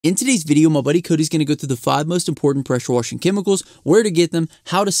In today's video, my buddy Cody's going to go through the 5 most important pressure washing chemicals, where to get them,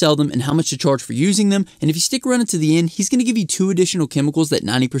 how to sell them, and how much to charge for using them. And if you stick around until the end, he's going to give you 2 additional chemicals that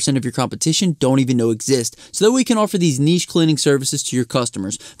 90% of your competition don't even know exist, so that way you can offer these niche cleaning services to your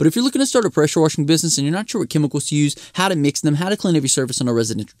customers. But if you're looking to start a pressure washing business and you're not sure what chemicals to use, how to mix them, how to clean every surface on a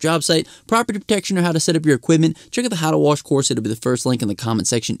residential job site, property protection, or how to set up your equipment, check out the How to Wash course. It'll be the first link in the comment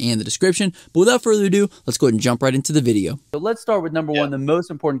section and the description. But without further ado, let's go ahead and jump right into the video. So let's start with number 1, the most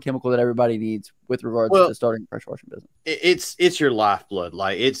important chemical that everybody needs with regards to starting a pressure washing business. It's your lifeblood.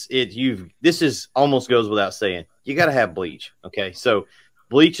 Like this is almost goes without saying. You got to have bleach. Okay, so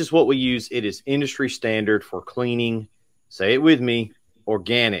bleach is what we use. It is industry standard for cleaning. Say it with me,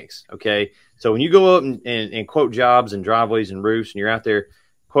 organics. Okay, so when you go up and quote jobs and driveways and roofs, and you're out there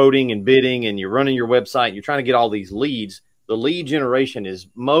quoting and bidding, and you're running your website, you're trying to get all these leads. The lead generation is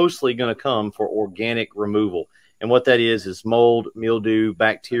mostly going to come for organic removal. And what that is mold, mildew,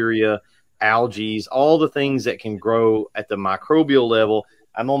 bacteria, algae, all the things that can grow at the microbial level.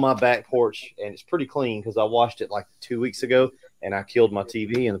 I'm on my back porch, and it's pretty clean because I washed it like 2 weeks ago, and I killed my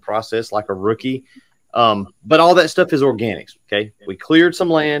TV in the process like a rookie. But all that stuff is organics, okay? We cleared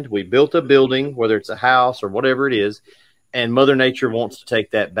some land. We built a building, whether it's a house or whatever it is, and Mother Nature wants to take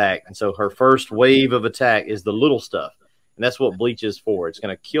that back. And so her first wave of attack is the little stuff, and that's what bleach is for. It's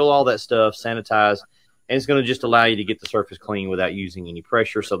going to kill all that stuff, sanitize, and it's going to just allow you to get the surface clean without using any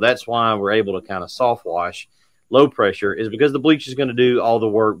pressure. So that's why we're able to kind of soft wash low pressure, is because the bleach is going to do all the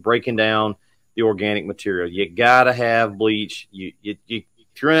work breaking down the organic material. You got to have bleach. If you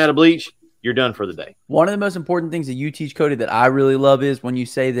run out of bleach, you're done for the day. One of the most important things that you teach, Cody, that I really love is when you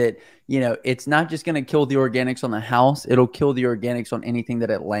say that, you know, it's not just going to kill the organics on the house, it'll kill the organics on anything that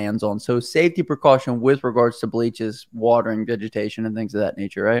it lands on. So safety precaution with regards to bleach is watering vegetation and things of that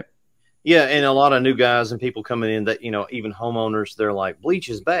nature, right? Yeah, and a lot of new guys and people coming in that, you know, even homeowners, they're like, bleach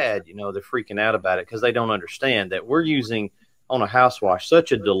is bad. You know, they're freaking out about it because they don't understand that we're using on a house wash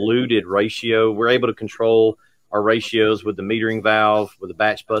such a diluted ratio. We're able to control our ratios with the metering valve, with the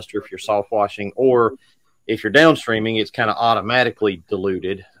batch buster if you're soft washing, or if you're downstreaming, it's kind of automatically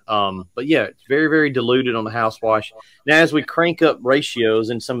diluted. But yeah, it's very, very diluted on the house wash. Now, as we crank up ratios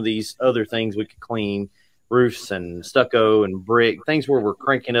and some of these other things we could clean, roofs and stucco and brick, things where we're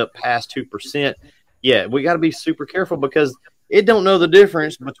cranking up past 2%. Yeah, we got to be super careful because it don't know the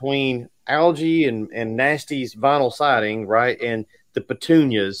difference between algae and nasty's vinyl siding, right, and the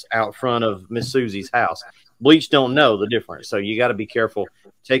petunias out front of Miss Susie's house. Bleach don't know the difference, so you got to be careful.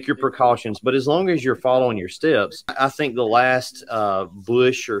 Take your precautions, but as long as you're following your steps. I think the last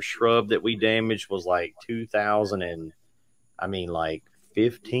bush or shrub that we damaged was like 2000 and like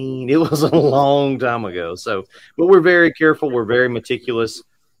 15. It was a long time ago. So, but we're very careful. We're very meticulous,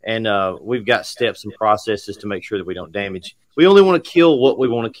 and we've got steps and processes to make sure that we don't damage. We only want to kill what we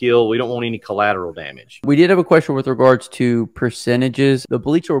want to kill. We don't want any collateral damage. We did have a question with regards to percentages. The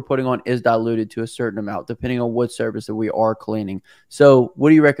bleach that we're putting on is diluted to a certain amount, depending on what surface that we are cleaning. So what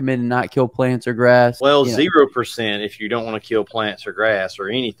do you recommend to not kill plants or grass? Well, 0% if you don't want to kill plants or grass or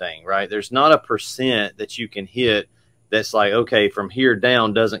anything, right? There's not a percent that you can hit that's like, okay, from here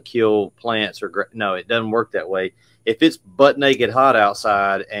down doesn't kill plants or no, it doesn't work that way. If it's butt naked hot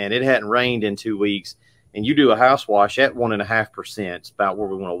outside and it hadn't rained in 2 weeks and you do a house wash at 1.5%, it's about where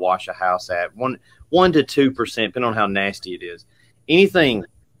we want to wash a house at, 1 to 2%, depending on how nasty it is. Anything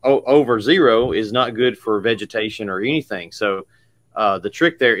over 0 is not good for vegetation or anything. So the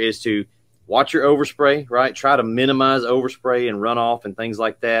trick there is to watch your overspray, right? Try to minimize overspray and runoff and things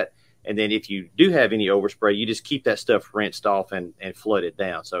like that. And then if you do have any overspray, you just keep that stuff rinsed off and flood it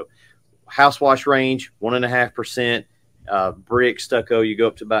down. So house wash range, 1.5%. Brick, stucco, you go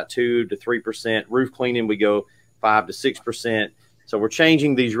up to about 2 to 3%. Roof cleaning, we go 5 to 6%. So we're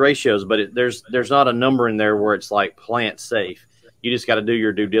changing these ratios, but there's not a number in there where it's like plant safe. You just got to do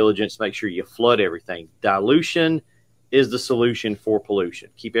your due diligence, make sure you flood everything. Dilution is the solution for pollution.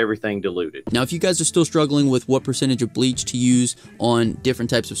 Keep everything diluted. Now, if you guys are still struggling with what percentage of bleach to use on different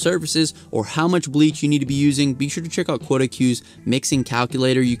types of surfaces or how much bleach you need to be using, be sure to check out QuoteIQ's mixing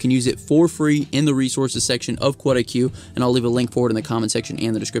calculator. You can use it for free in the resources section of QuoteIQ, and I'll leave a link for it in the comment section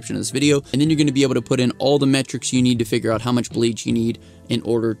and the description of this video. And then you're going to be able to put in all the metrics you need to figure out how much bleach you need in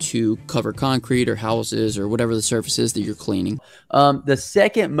order to cover concrete or houses or whatever the surface is that you're cleaning. The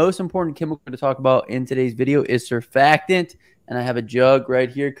second most important chemical to talk about in today's video is surfactant. And I have a jug right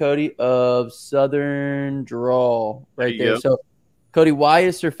here, Cody, of Southern Draw right there. So, Cody, why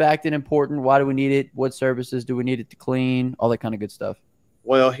is surfactant important? Why do we need it? What surfaces do we need it to clean? All that kind of good stuff.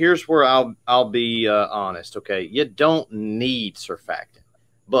 Well, here's where I'll be honest, okay? You don't need surfactant,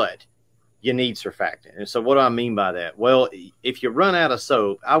 but you need surfactant. And so what do I mean by that? Well, if you run out of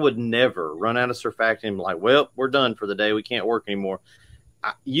soap, I would never run out of surfactant and be like, well, we're done for the day. We can't work anymore.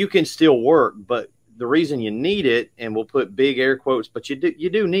 You can still work, but the reason you need it, and we'll put big air quotes, but you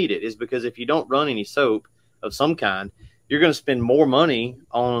do need it, is because if you don't run any soap of some kind, you're going to spend more money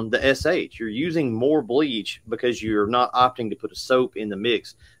on the SH. You're using more bleach because you're not opting to put a soap in the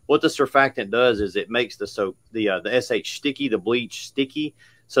mix. What the surfactant does is it makes the soap, the SH sticky, the bleach sticky,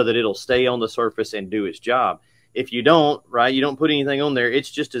 so that it'll stay on the surface and do its job. If you don't, right, you don't put anything on there,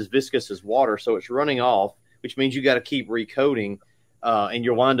 it's just as viscous as water, so it's running off, which means you got to keep recoating, and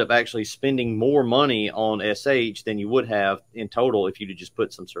you'll wind up actually spending more money on SH than you would have in total if you'd just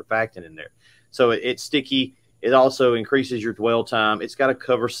put some surfactant in there. So it's sticky. It also increases your dwell time. It's got a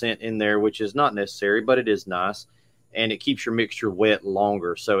cover scent in there, which is not necessary, but it is nice. And it keeps your mixture wet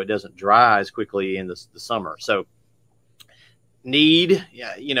longer, so it doesn't dry as quickly in the summer. So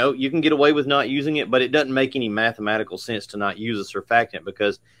yeah, you know, you can get away with not using it, but it doesn't make any mathematical sense to not use a surfactant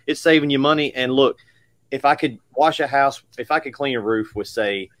because it's saving you money. And look, if I could wash a house, if I could clean a roof with,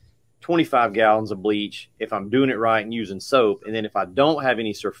 say, 25 gallons of bleach, if I'm doing it right and using soap, and then if I don't have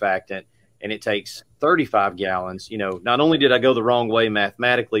any surfactant and it takes 35 gallons, you know, not only did I go the wrong way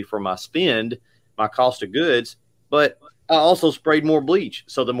mathematically for my spend, my cost of goods, but I also sprayed more bleach.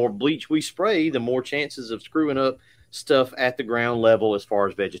 So the more bleach we spray, the more chances of screwing up stuff at the ground level as far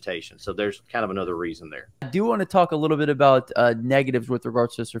as vegetation. So there's kind of another reason there. I do want to talk a little bit about negatives with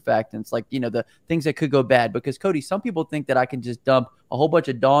regards to surfactants, like, you know, the things that could go bad, because Cody, some people think that I can just dump a whole bunch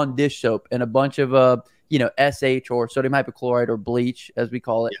of Dawn dish soap and a bunch of, you know, SH or sodium hypochlorite or bleach, as we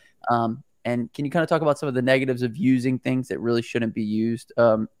call it. Yeah. And can you kind of talk about some of the negatives of using things that really shouldn't be used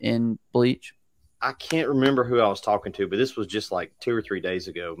in bleach? I can't remember who I was talking to, but this was just like 2 or 3 days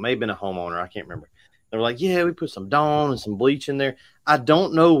ago. May have been a homeowner. I can't remember. They're like, yeah, we put some Dawn and some bleach in there. I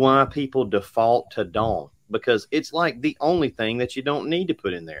don't know why people default to Dawn, because it's like the only thing that you don't need to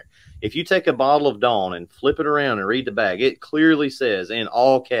put in there. If you take a bottle of Dawn and flip it around and read the bag, it clearly says in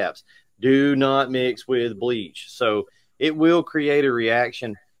all caps, do not mix with bleach. So it will create a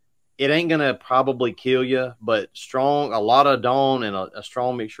reaction. It ain't going to probably kill you, but a lot of Dawn and a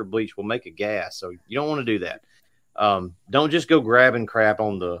strong mixture of bleach will make a gas. So you don't want to do that. Don't just go grabbing crap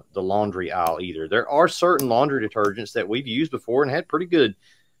on the laundry aisle either. There are certain laundry detergents that we've used before and had pretty good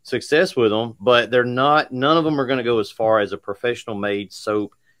success with them, but none of them are going to go as far as a professional made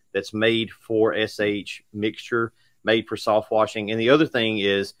soap that's made for SH mixture, made for soft washing. And the other thing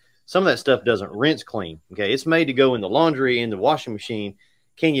is some of that stuff doesn't rinse clean. Okay. It's made to go in the laundry, in the washing machine.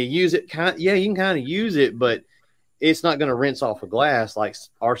 Can you use it? Yeah, you can kind of use it, but it's not going to rinse off a glass like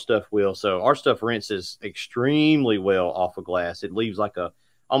our stuff will. So our stuff rinses extremely well off of glass. It leaves like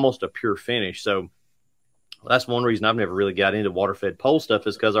almost a pure finish. So that's one reason I've never really got into water-fed pole stuff,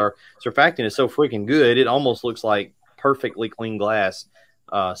 is because our surfactant is so freaking good. It almost looks like perfectly clean glass.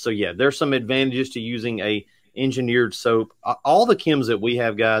 So yeah, there's some advantages to using a engineered soap. All the chems that we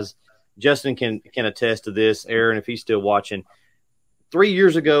have, guys, Justin can attest to this, Aaron, if he's still watching. 3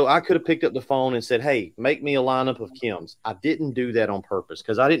 years ago, I could have picked up the phone and said, hey, make me a lineup of chems. I didn't do that on purpose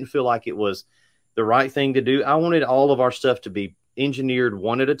because I didn't feel like it was the right thing to do. I wanted all of our stuff to be engineered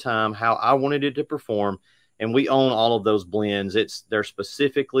one at a time, how I wanted it to perform. And we own all of those blends. They're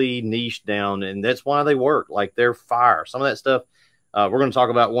specifically niched down, and that's why they work. Like, they're fire. Some of that stuff, we're going to talk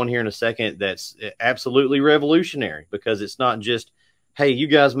about one here in a second that's absolutely revolutionary, because it's not just, hey, you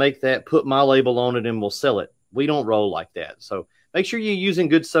guys make that, put my label on it, and we'll sell it. We don't roll like that. So make sure you're using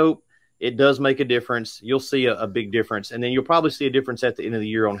good soap. It does make a difference. You'll see a big difference. And then you'll probably see a difference at the end of the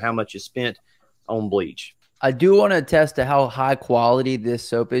year on how much you spent on bleach. I do want to attest to how high quality this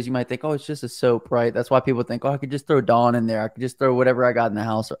soap is. You might think, oh, it's just a soap, right? That's why people think, oh, I could just throw Dawn in there. I could just throw whatever I got in the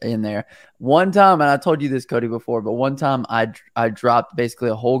house in there. One time, and I told you this, Cody, before, but one time I dropped basically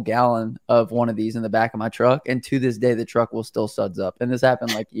a whole gallon of one of these in the back of my truck. And to this day, the truck will still suds up. And this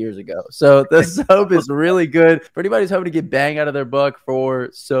happened like years ago. So the soap is really good. For anybody who's hoping to get bang out of their buck for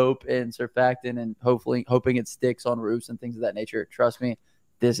soap and surfactant and hoping it sticks on roofs and things of that nature, trust me,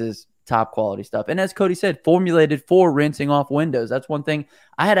 this is top quality stuff. And as Cody said, formulated for rinsing off windows. That's one thing.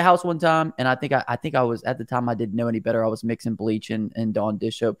 I had a house one time, and I think I was, at the time, I didn't know any better. I was mixing bleach and Dawn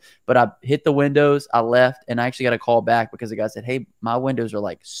dish soap, but I hit the windows, I left, and I actually got a call back because the guy said, hey, my windows are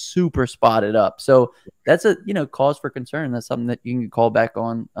like super spotted up. So that's a, cause for concern. That's something that you can call back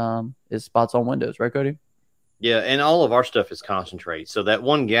on, is spots on windows, right, Cody? Yeah, and all of our stuff is concentrate. So that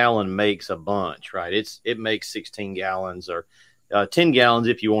 1 gallon makes a bunch, right? It makes 16 gallons or 10 gallons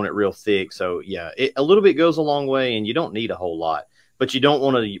if you want it real thick. So yeah, a little bit goes a long way, and you don't need a whole lot, but you don't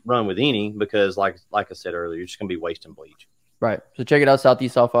want to run with any, because like I said earlier, you're just going to be wasting bleach. Right. So check it out,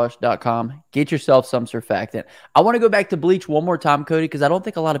 southeastsoftwash.com. Get yourself some surfactant. I want to go back to bleach one more time, Cody, because I don't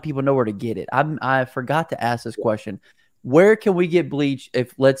think a lot of people know where to get it. I forgot to ask this question. Where can we get bleach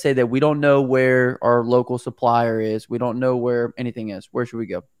if, let's say, that we don't know where our local supplier is, we don't know where anything is? Where should we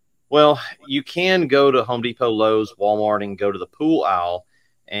go? Well, you can go to Home Depot, Lowe's, Walmart, and go to the pool aisle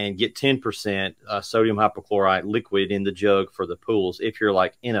and get 10% sodium hypochlorite liquid in the jug for the pools if you're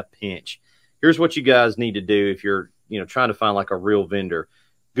like in a pinch. Here's what you guys need to do if you're trying to find like a real vendor.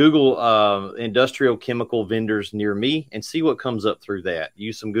 Google industrial chemical vendors near me and see what comes up through that.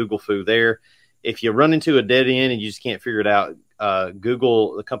 Use some Google Foo there. If you run into a dead end and you just can't figure it out,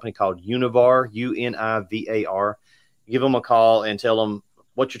 Google the company called Univar, UNIVAR. Give them a call and tell them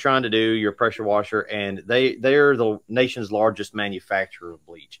what you're trying to do, your pressure washer, and they're the nation's largest manufacturer of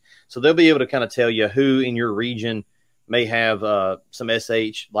bleach. So they'll be able to kind of tell you who in your region may have some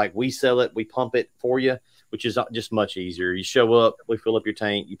SH. Like we sell it, we pump it for you, which is just much easier. You show up, we fill up your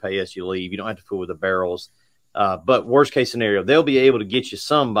tank, you pay us, you leave. You don't have to fool with the barrels. But worst case scenario, they'll be able to get you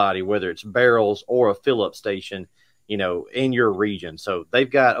somebody, whether it's barrels or a fill up station, in your region. So they've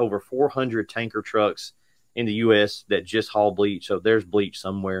got over 400 tanker trucks in the U.S. that just haul bleach. So there's bleach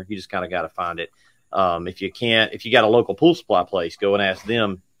somewhere. You just kind of got to find it. If you got a local pool supply place, go and ask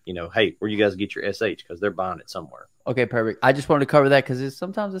them, hey, where you guys get your SH, because they're buying it somewhere. Okay, perfect. I just wanted to cover that because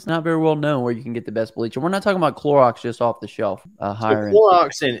sometimes it's not very well known where you can get the best bleach. And we're not talking about Clorox just off the shelf.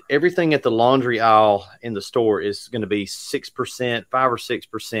 Clorox and everything at the laundry aisle in the store is going to be 6%, 5 or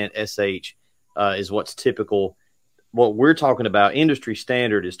 6% SH is what's typical. What we're talking about, industry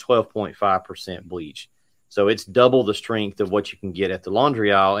standard, is 12.5% bleach. So it's double the strength of what you can get at the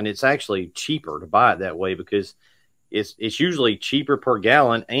laundry aisle, and it's actually cheaper to buy it that way because it's usually cheaper per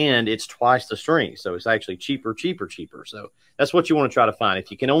gallon and it's twice the strength. So it's actually cheaper. So that's what you want to try to find.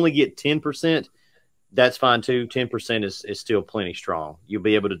 If you can only get 10%, that's fine too. 10% is still plenty strong. You'll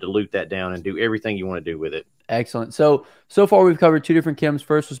be able to dilute that down and do everything you want to do with it. Excellent. So far we've covered two different chems.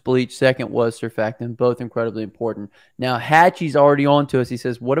 First was bleach. Second was surfactant. Both incredibly important. Now, Hatchie's already on to us. He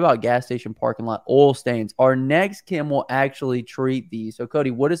says, what about gas station parking lot oil stains? Our next chem will actually treat these. So,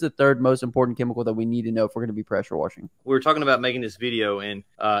 Cody, what is the third most important chemical that we need to know if we're going to be pressure washing? We were talking about making this video, and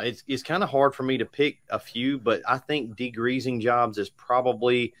it's kind of hard for me to pick a few, but I think degreasing jobs is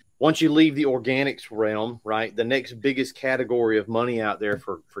probably, once you leave the organics realm, right, the next biggest category of money out there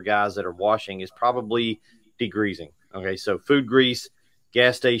for guys that are washing is probably degreasing. Okay, so food grease,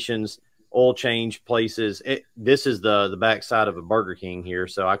 gas stations, oil change places. This is the backside of a Burger King here,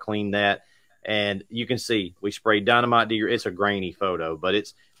 so I cleaned that, and you can see we sprayed Dynamite degreaser. It's a grainy photo, but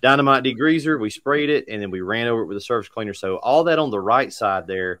it's Dynamite degreaser. We sprayed it, and then we ran over it with a surface cleaner. So all that on the right side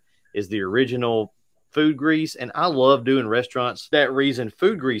there is the original food grease, and I love doing restaurants. That reason,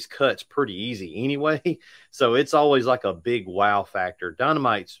 food grease cuts pretty easy anyway, so it's always like a big wow factor.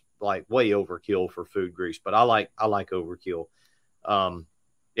 Dynamite's like way overkill for food grease, but I like overkill.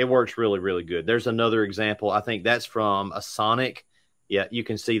 It works really, really good. There's another example. I think that's from a Sonic. Yeah, you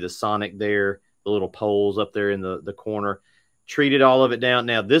can see the Sonic there, the little poles up there in the corner. Treated all of it down.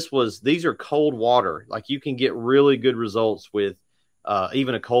 Now these are cold water. Like you can get really good results with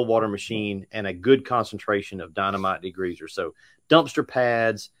even a cold water machine and a good concentration of Dynamite degreaser. So dumpster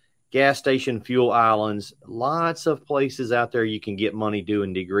pads, gas station fuel islands, lots of places out there you can get money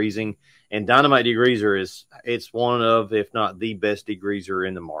doing degreasing. And Dynamite degreaser it's one of, if not the best degreaser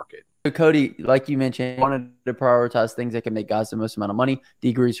in the market. So Cody, like you mentioned, wanted to prioritize things that can make guys the most amount of money.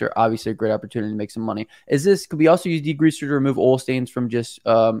 Degreaser, obviously a great opportunity to make some money. Could we also use degreaser to remove oil stains from just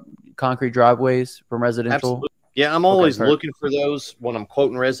concrete driveways from residential? Absolutely. Yeah, I'm always looking for those when I'm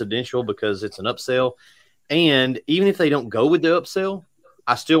quoting residential because it's an upsell. And even if they don't go with the upsell,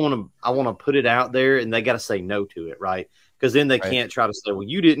 I still want to put it out there, and they got to say no to it, right? Because then they can't try to say, well,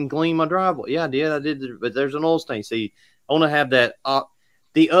 you didn't clean my driveway. Yeah, I did, but there's an oil stain. See, I want to have that.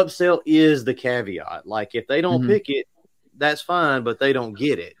 The upsell is the caveat. Like if they don't pick it, that's fine, but they don't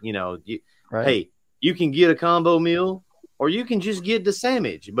get it. Hey, you can get a combo meal, or you can just get the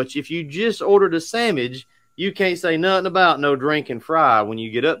sandwich. But if you just order the sandwich, you can't say nothing about no drink and fry when you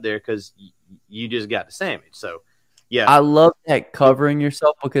get up there because you just got the sandwich. So, yeah. I love that covering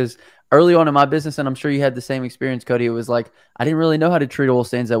yourself because early on in my business, and I'm sure you had the same experience, Cody, it was like I didn't really know how to treat oil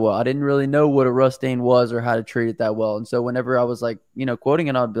stains that well. I didn't really know what a rust stain was or how to treat it that well. And so whenever I was like, quoting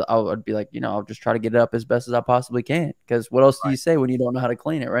it, I'd be like, I'll just try to get it up as best as I possibly can because what else do you say when you don't know how to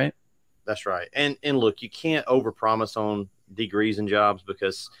clean it, right? That's right. And look, you can't overpromise on degreasing jobs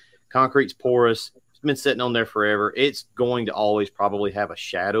because concrete's porous. Been sitting on there forever. It's going to always probably have a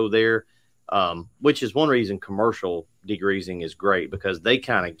shadow there, which is one reason commercial degreasing is great because they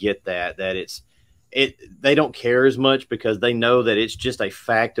kind of get that it's they don't care as much because they know that it's just a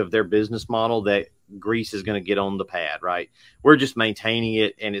fact of their business model that grease is going to get on the pad, right? We're just maintaining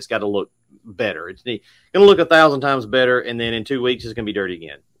it, and it's got to look better. It's going to look 1,000 times better, and then in 2 weeks it's going to be dirty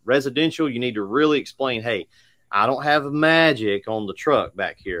again. Residential, you need to really explain, hey, I don't have magic on the truck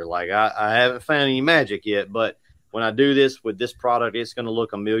back here. Like I haven't found any magic yet, but when I do this with this product, it's going to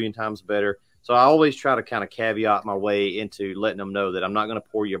look 1,000,000 times better. So I always try to kind of caveat my way into letting them know that I'm not going to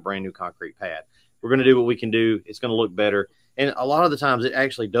pour you a brand new concrete pad. We're going to do what we can do. It's going to look better. And a lot of the times it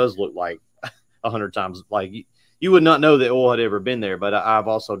actually does look like 100 times. Like you would not know that oil had ever been there, but I've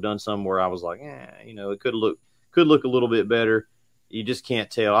also done some where I was like, you know, it could look a little bit better. You just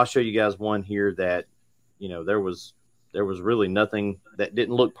can't tell. I'll show you guys one here that, you know, there was really nothing that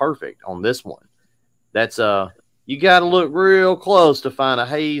didn't look perfect on this one. That's you got to look real close to find a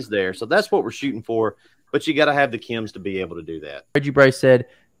haze there. So that's what we're shooting for, but you got to have the chems to be able to do that. Reggie Bryce said,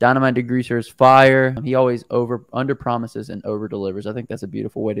 Dynamite degreaser is fire. He always under promises and over delivers. I think that's a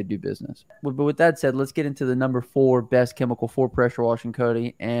beautiful way to do business. But with that said, let's get into the number 4 best chemical for pressure washing,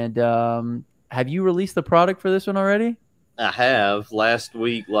 Cody. And have you released the product for this one already? I have last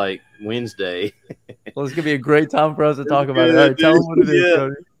week, like Wednesday. Well, it's gonna be a great time for us to talk about it. All right, tell them what it is,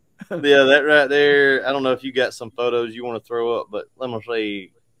 Cody. Yeah, that right there. I don't know if you got some photos you want to throw up, but let me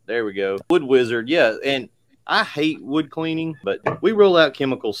say, there we go. Wood Wizard, yeah, and I hate wood cleaning, but we roll out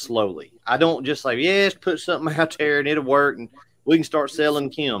chemicals slowly. I don't just like, yes, put something out there and it'll work and we can start selling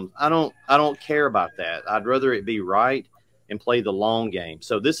chems. I don't care about that. I'd rather it be right and play the long game.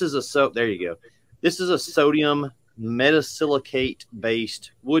 So this is there you go. This is a sodium metasilicate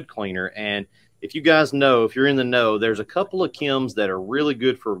based wood cleaner. And if you guys know, if you're in the know, there's a couple of chems that are really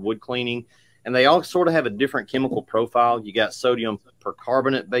good for wood cleaning, and they all sort of have a different chemical profile. You got sodium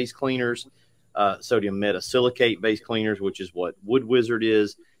percarbonate based cleaners, sodium metasilicate based cleaners, which is what Wood Wizard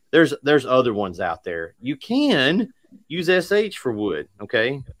is. There's other ones out there. You can use SH for wood,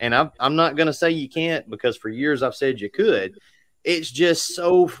 okay? And I'm not going to say you can't, because for years I've said you could. It's just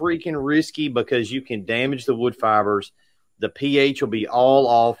so freaking risky because you can damage the wood fibers. The pH will be all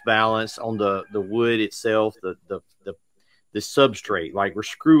off balance on the wood itself, the substrate. Like, we're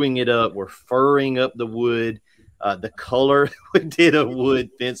screwing it up, we're furring up the wood. The color, we did a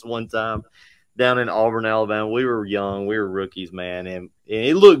wood fence one time down in Auburn, Alabama. We were young, we were rookies, man, and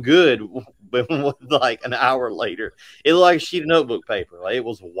it looked good. But like an hour later, it looked like a sheet of notebook paper. Like, it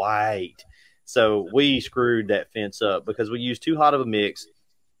was white. So we screwed that fence up because we used too hot of a mix.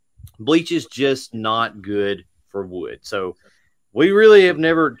 Bleach is just not good for wood. So we really have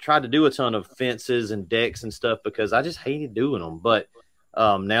never tried to do a ton of fences and decks and stuff because I just hated doing them. But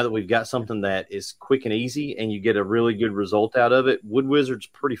now that we've got something that is quick and easy and you get a really good result out of it, Wood Wizard's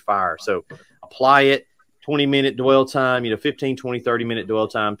pretty fire. So apply it, 20-minute dwell time, 15, 20, 30-minute dwell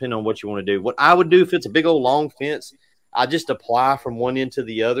time, depending on what you want to do. What I would do if it's a big old long fence, I just apply from one end to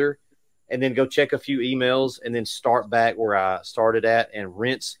the other and then go check a few emails and then start back where I started at and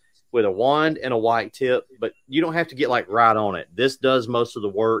rinse with a wand and a white tip. But you don't have to get like right on it. This does most of the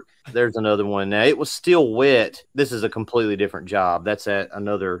work. There's another one. Now, it was still wet. This is a completely different job. That's at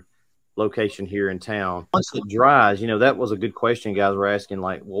another location here in town. Once it dries, that was a good question guys were asking,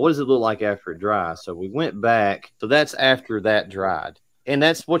 like, well, what does it look like after it dries? So we went back. So that's after that dried. And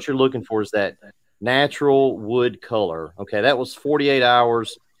that's what you're looking for, is that natural wood color. Okay, that was 48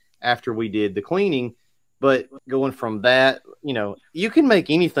 hours after we did the cleaning. But going from that, you can make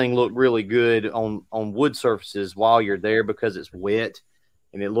anything look really good on wood surfaces while you're there because it's wet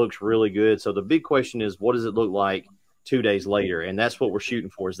and it looks really good. So the big question is, what does it look like 2 days later? And that's what we're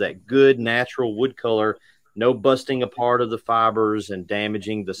shooting for, is that good natural wood color, no busting apart of the fibers and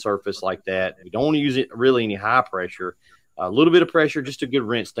damaging the surface like that. We don't use it really any high pressure, a little bit of pressure, just a good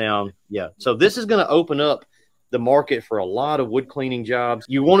rinse down. Yeah. So this is going to open up the market for a lot of wood cleaning jobs.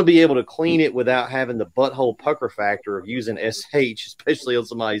 You want to be able to clean it without having the butthole pucker factor of using SH, especially on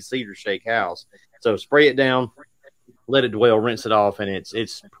somebody's cedar shake house. So spray it down, let it dwell, rinse it off, and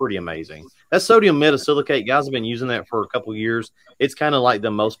it's pretty amazing. That sodium metasilicate, guys have been using that for a couple of years. It's kind of like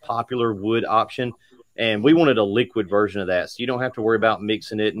the most popular wood option, and we wanted a liquid version of that, so you don't have to worry about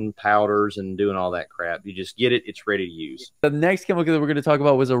mixing it in powders and doing all that crap. You just get it, it's ready to use. The next chemical that we're going to talk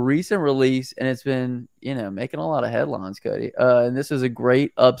about was a recent release, and it's been, making a lot of headlines, Cody. And this is a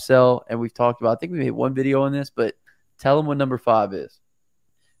great upsell, and we've talked about, I think we made one video on this, but tell them what number 5 is.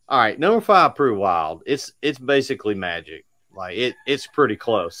 All right, number 5, Prue Wild. It's basically magic. Like, it's pretty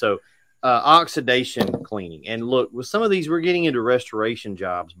close. So oxidation cleaning. And look, with some of these, we're getting into restoration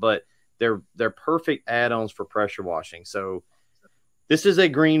jobs, but they're perfect add-ons for pressure washing. So this is a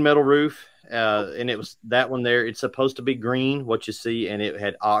green metal roof. and it was that one there. It's supposed to be green, what you see, and it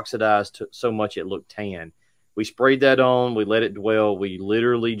had oxidized so much it looked tan. We sprayed that on. We let it dwell. We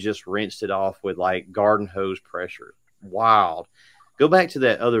literally just rinsed it off with like garden hose pressure. Wild. Go back to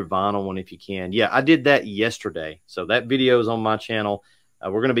that other vinyl one if you can. Yeah, I did that yesterday. So that video is on my channel.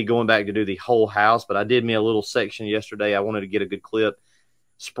 We're going to be going back to do the whole house, but I did me a little section yesterday. I wanted to get a good clip.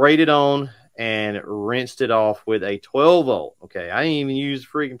 Sprayed it on and rinsed it off with a 12 volt. Okay, I didn't even use a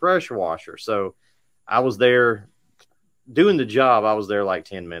freaking pressure washer. So I was there doing the job. I was there like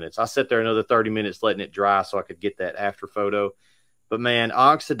 10 minutes. I sat there another 30 minutes letting it dry so I could get that after photo. But man,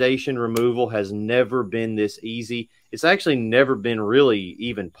 oxidation removal has never been this easy. It's actually never been really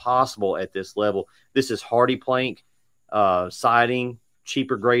even possible at this level. This is Hardy Plank siding,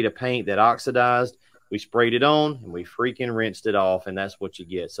 cheaper grade of paint that oxidized. We sprayed it on and we freaking rinsed it off, and that's what you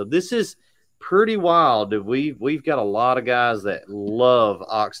get. So this is pretty wild. We've got a lot of guys that love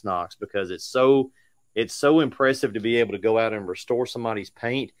Oxnox because it's so impressive to be able to go out and restore somebody's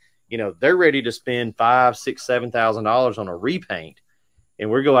paint. You know, they're ready to spend $5,000, $6,000, $7,000 on a repaint,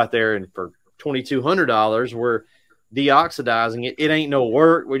 and we go out there and for $2,200, we're deoxidizing it. It ain't no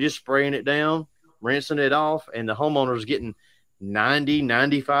work. We're just spraying it down, rinsing it off, and the homeowner's getting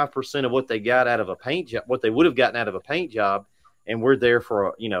 90–95% of what they got out of a paint job, what they would have gotten out of a paint job, and we're there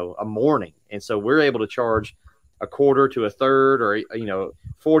for a morning, and so we're able to charge a quarter to a third, or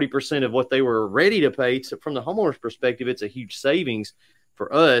 40% of what they were ready to pay. So from the homeowner's perspective, it's a huge savings.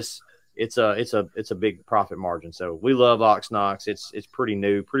 For us, it's a big profit margin. So we love Oxnox. It's pretty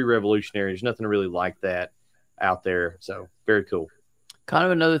new, pretty revolutionary. There's nothing really like that out there. So very cool. Kind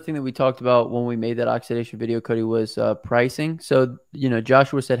of another thing that we talked about when we made that oxidation video, Cody, was pricing. So,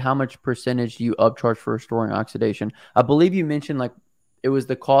 Joshua said, how much percentage do you upcharge for restoring oxidation? I believe you mentioned like it was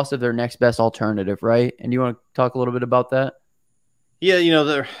the cost of their next best alternative, right? And you want to talk a little bit about that?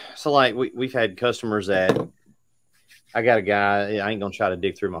 Yeah, so like we've had customers that, I got a guy, I ain't gonna try to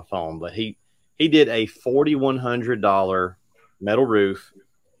dig through my phone, but he did a $4,100 metal roof,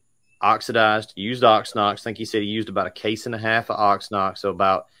 oxidized, used Oxnox. I think he said he used about 1.5 cases of Oxnox, so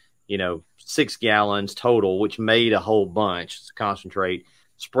about 6 gallons total, which made a whole bunch. It's a concentrate.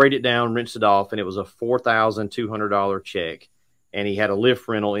 Sprayed it down, rinsed it off, and it was a $4,200 check. And he had a lift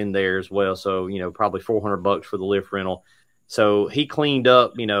rental in there as well, so probably $400 for the lift rental. So he cleaned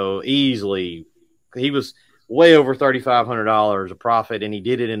up, easily. He was way over $3,500 a profit, and he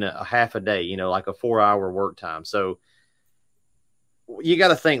did it in a half a day, like a 4-hour work time. So you got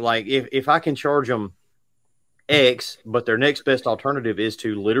to think, like, if I can charge them X, but their next best alternative is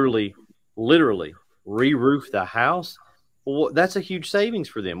to literally re-roof the house, well, that's a huge savings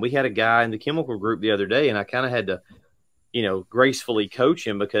for them. We had a guy in the chemical group the other day, and I kind of had to, gracefully coach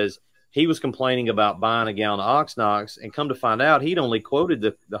him because he was complaining about buying a gallon of Oxnox, and come to find out he'd only quoted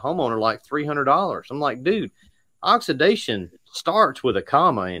the homeowner like $300. I'm like, dude, oxidation starts with a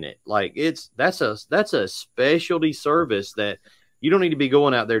comma in it. Like that's a specialty service that you don't need to be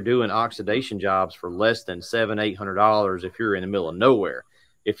going out there doing oxidation jobs for less than $700–800 if you're in the middle of nowhere.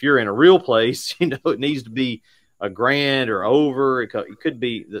 If you're in a real place, it needs to be $1,000 or over. It could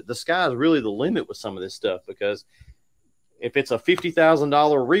be the sky's really the limit with some of this stuff, because if it's a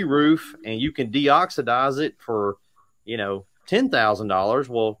 $50,000 re-roof and you can deoxidize it for, $10,000,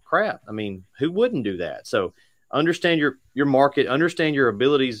 well, crap. I mean, who wouldn't do that? So understand your market, understand your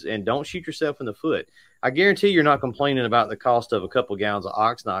abilities, and don't shoot yourself in the foot. I guarantee you're not complaining about the cost of a couple of gallons of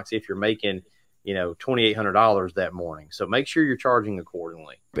Oxnox if you're making, $2,800 that morning. So make sure you're charging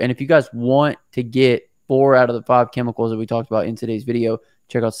accordingly. And if you guys want to get 4 out of the 5 chemicals that we talked about in today's video,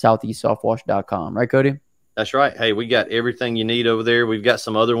 check out southeastsoftwash.com. Right, Cody? That's right. Hey, we got everything you need over there. We've got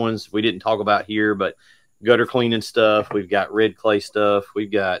some other ones we didn't talk about here, but gutter cleaning stuff. We've got red clay stuff.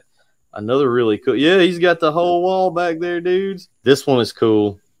 We've got another really cool. Yeah, he's got the whole wall back there, dudes. This one is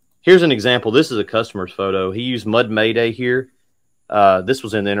cool. Here's an example. This is a customer's photo. He used Mud Mayday here. This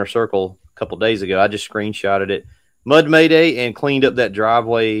was in the inner circle a couple days ago. I just screenshotted it. Mud Mayday and cleaned up that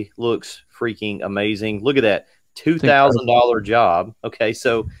driveway. Looks freaking amazing. Look at that. $2,000 job. Okay,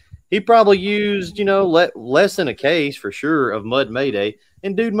 so he probably used, less than a case for sure of Mud Mayday,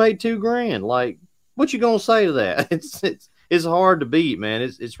 and dude made $2,000. Like, what you gonna say to that? It's hard to beat, man.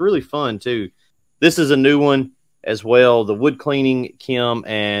 It's really fun too. This is a new one as well, the wood cleaning Kim,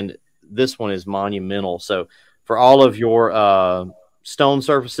 and this one is monumental. So for all of your stone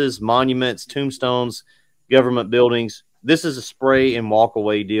surfaces, monuments, tombstones, government buildings, this is a spray and walk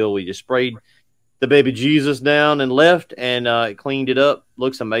away deal. We just sprayed the baby Jesus down and left, and it cleaned it up.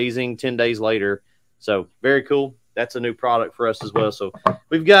 Looks amazing 10 days later. So very cool. That's a new product for us as well. So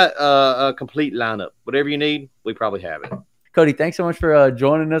we've got a complete lineup. Whatever you need, we probably have it. Cody, thanks so much for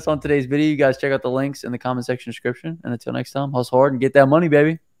joining us on today's video. You guys check out the links in the comment section description. And until next time, hustle hard and get that money,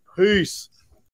 baby. Peace.